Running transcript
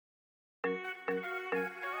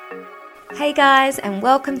Hey guys, and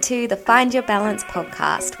welcome to the Find Your Balance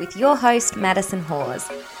podcast with your host, Madison Hawes,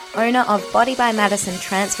 owner of Body by Madison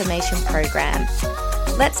Transformation Program.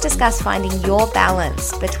 Let's discuss finding your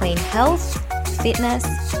balance between health, fitness,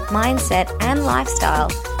 mindset, and lifestyle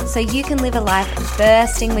so you can live a life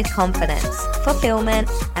bursting with confidence, fulfillment,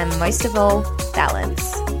 and most of all,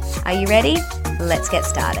 balance. Are you ready? Let's get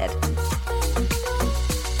started.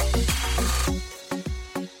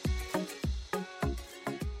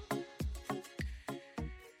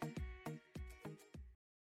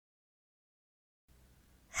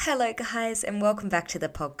 Hello guys, and welcome back to the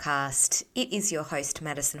podcast. It is your host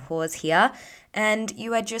Madison Hawes here, and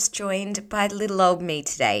you are just joined by little old me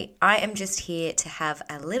today. I am just here to have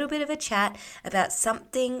a little bit of a chat about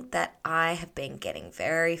something that I have been getting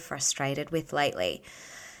very frustrated with lately.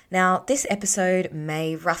 Now, this episode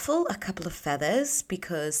may ruffle a couple of feathers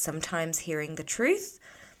because sometimes hearing the truth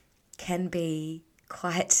can be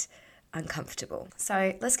quite uncomfortable.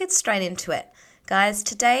 So let's get straight into it. Guys,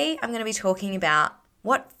 today I'm going to be talking about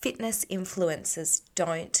what fitness influencers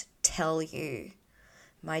don't tell you.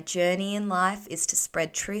 My journey in life is to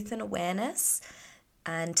spread truth and awareness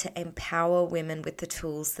and to empower women with the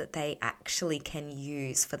tools that they actually can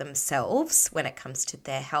use for themselves when it comes to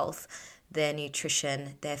their health, their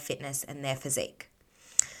nutrition, their fitness, and their physique.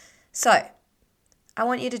 So, I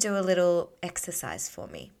want you to do a little exercise for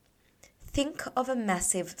me. Think of a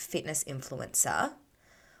massive fitness influencer,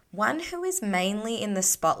 one who is mainly in the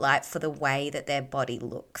spotlight for the way that their body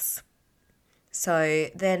looks. So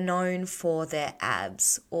they're known for their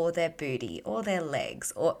abs or their booty or their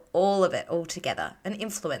legs or all of it all together. An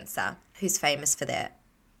influencer who's famous for their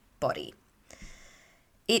body.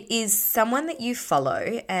 It is someone that you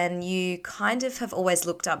follow and you kind of have always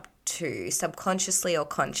looked up to subconsciously or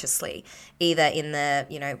consciously, either in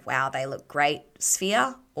the, wow, they look great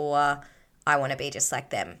sphere or I want to be just like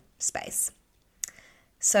them space.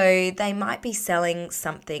 So they might be selling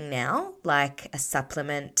something now, like a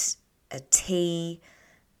supplement, a tea,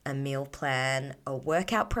 a meal plan, a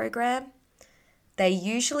workout program. They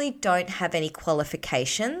usually don't have any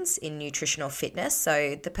qualifications in nutritional fitness.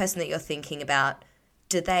 So the person that you're thinking about,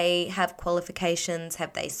 do they have qualifications?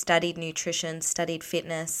 Have they studied nutrition, studied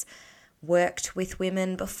fitness, worked with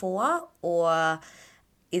women before? Or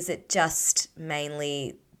is it just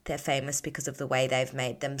mainly they're famous because of the way they've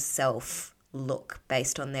made themselves look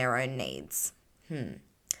based on their own needs?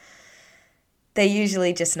 They're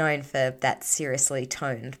usually just known for that seriously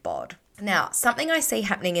toned bod. Now, something I see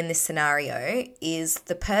happening in this scenario is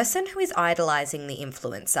the person who is idolizing the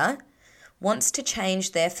influencer wants to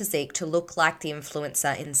change their physique to look like the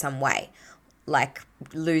influencer in some way, like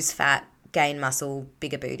lose fat, gain muscle,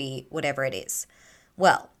 bigger booty, whatever it is.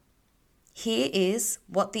 Well, here is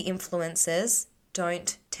what the influencers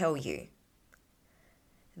don't tell you.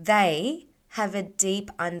 They have a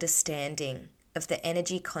deep understanding of the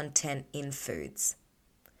energy content in foods.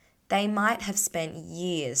 They might have spent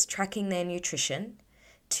years tracking their nutrition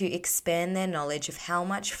to expand their knowledge of how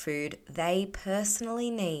much food they personally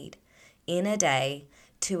need in a day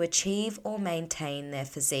to achieve or maintain their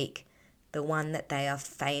physique, the one that they are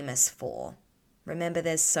famous for. Remember,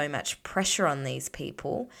 there's so much pressure on these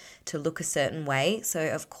people to look a certain way, so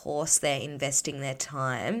of course they're investing their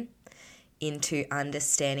time into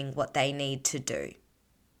understanding what they need to do.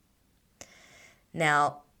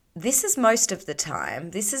 Now, this is most of the time.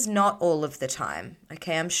 This is not all of the time.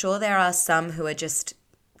 Okay, I'm sure there are some who are just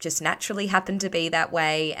naturally happen to be that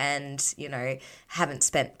way and, haven't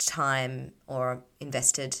spent time or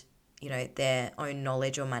invested, their own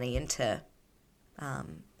knowledge or money into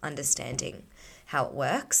understanding how it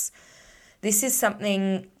works. This is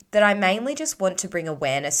something that I mainly just want to bring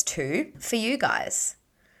awareness to for you guys.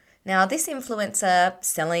 Now, this influencer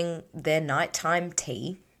selling their nighttime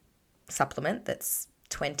tea supplement that's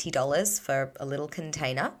 $20 for a little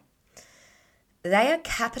container, they are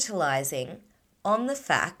capitalizing on the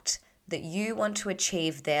fact that you want to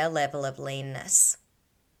achieve their level of leanness,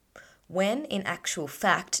 when in actual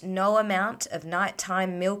fact, no amount of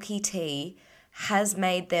nighttime milky tea has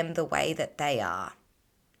made them the way that they are.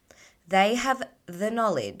 They have the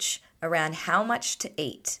knowledge around how much to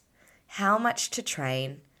eat, how much to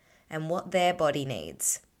train, and what their body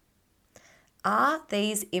needs. Are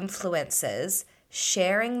these influencers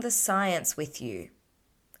sharing the science with you?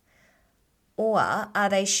 Or are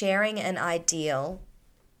they sharing an ideal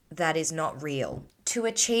that is not real? To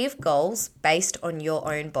achieve goals based on your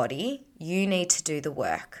own body, you need to do the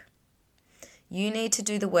work. You need to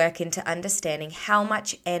do the work into understanding how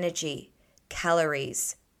much energy,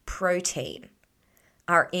 calories, protein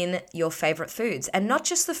are in your favorite foods, and not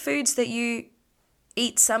just the foods that you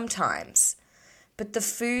eat sometimes. but the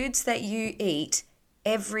foods that you eat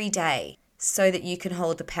every day so that you can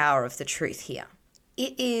hold the power of the truth here.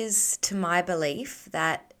 It is, to my belief,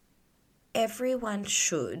 that everyone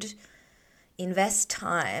should invest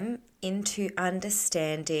time into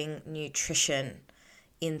understanding nutrition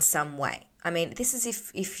in some way. I mean, this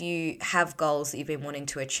is if you have goals that you've been wanting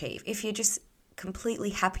to achieve. If you're just completely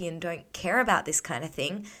happy and don't care about this kind of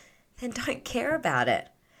thing, then don't care about it.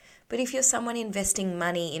 But if you're someone investing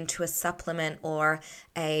money into a supplement or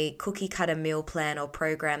a cookie cutter meal plan or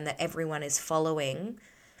program that everyone is following,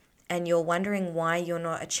 and you're wondering why you're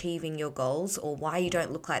not achieving your goals or why you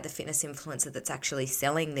don't look like the fitness influencer that's actually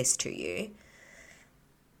selling this to you,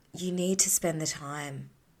 you need to spend the time.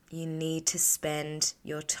 You need to spend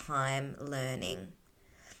your time learning.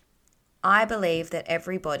 I believe that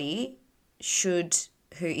everybody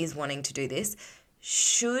who is wanting to do this,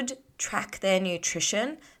 should track their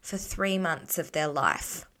nutrition for 3 months of their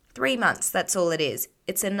life. 3 months, that's all it is.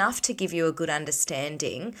 It's enough to give you a good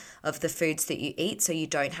understanding of the foods that you eat so you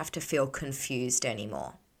don't have to feel confused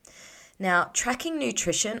anymore. Now, tracking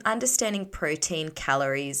nutrition, understanding protein,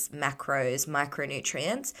 calories, macros,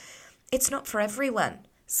 micronutrients, it's not for everyone.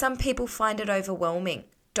 Some people find it overwhelming.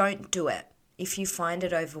 Don't do it if you find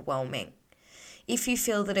it overwhelming. If you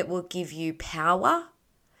feel that it will give you power,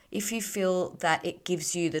 if you feel that it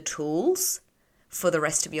gives you the tools for the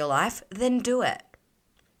rest of your life, then do it.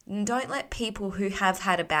 And don't let people who have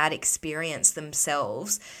had a bad experience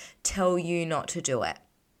themselves tell you not to do it.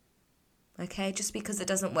 Okay, just because it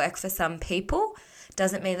doesn't work for some people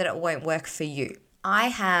doesn't mean that it won't work for you. I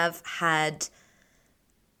have had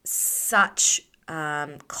such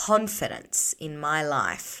confidence in my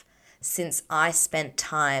life since I spent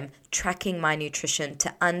time tracking my nutrition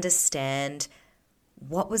to understand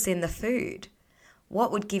what was in the food,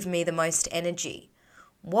 what would give me the most energy,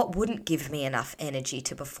 what wouldn't give me enough energy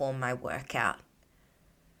to perform my workout,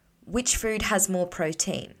 which food has more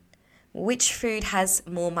protein, which food has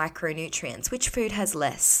more micronutrients, which food has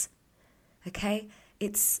less. Okay?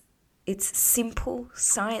 It's simple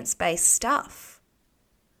science-based stuff.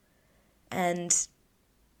 And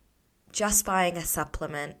just buying a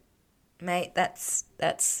supplement, mate, that's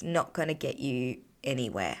not going to get you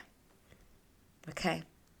anywhere. Okay?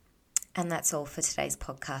 And that's all for today's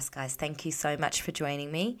podcast, guys. Thank you so much for joining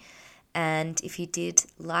me. And if you did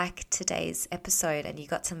like today's episode and you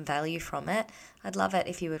got some value from it, I'd love it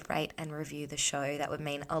if you would rate and review the show. That would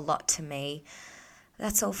mean a lot to me.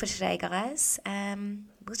 That's all for today, guys.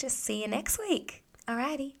 We'll just see you next week.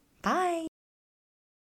 Alrighty. Bye.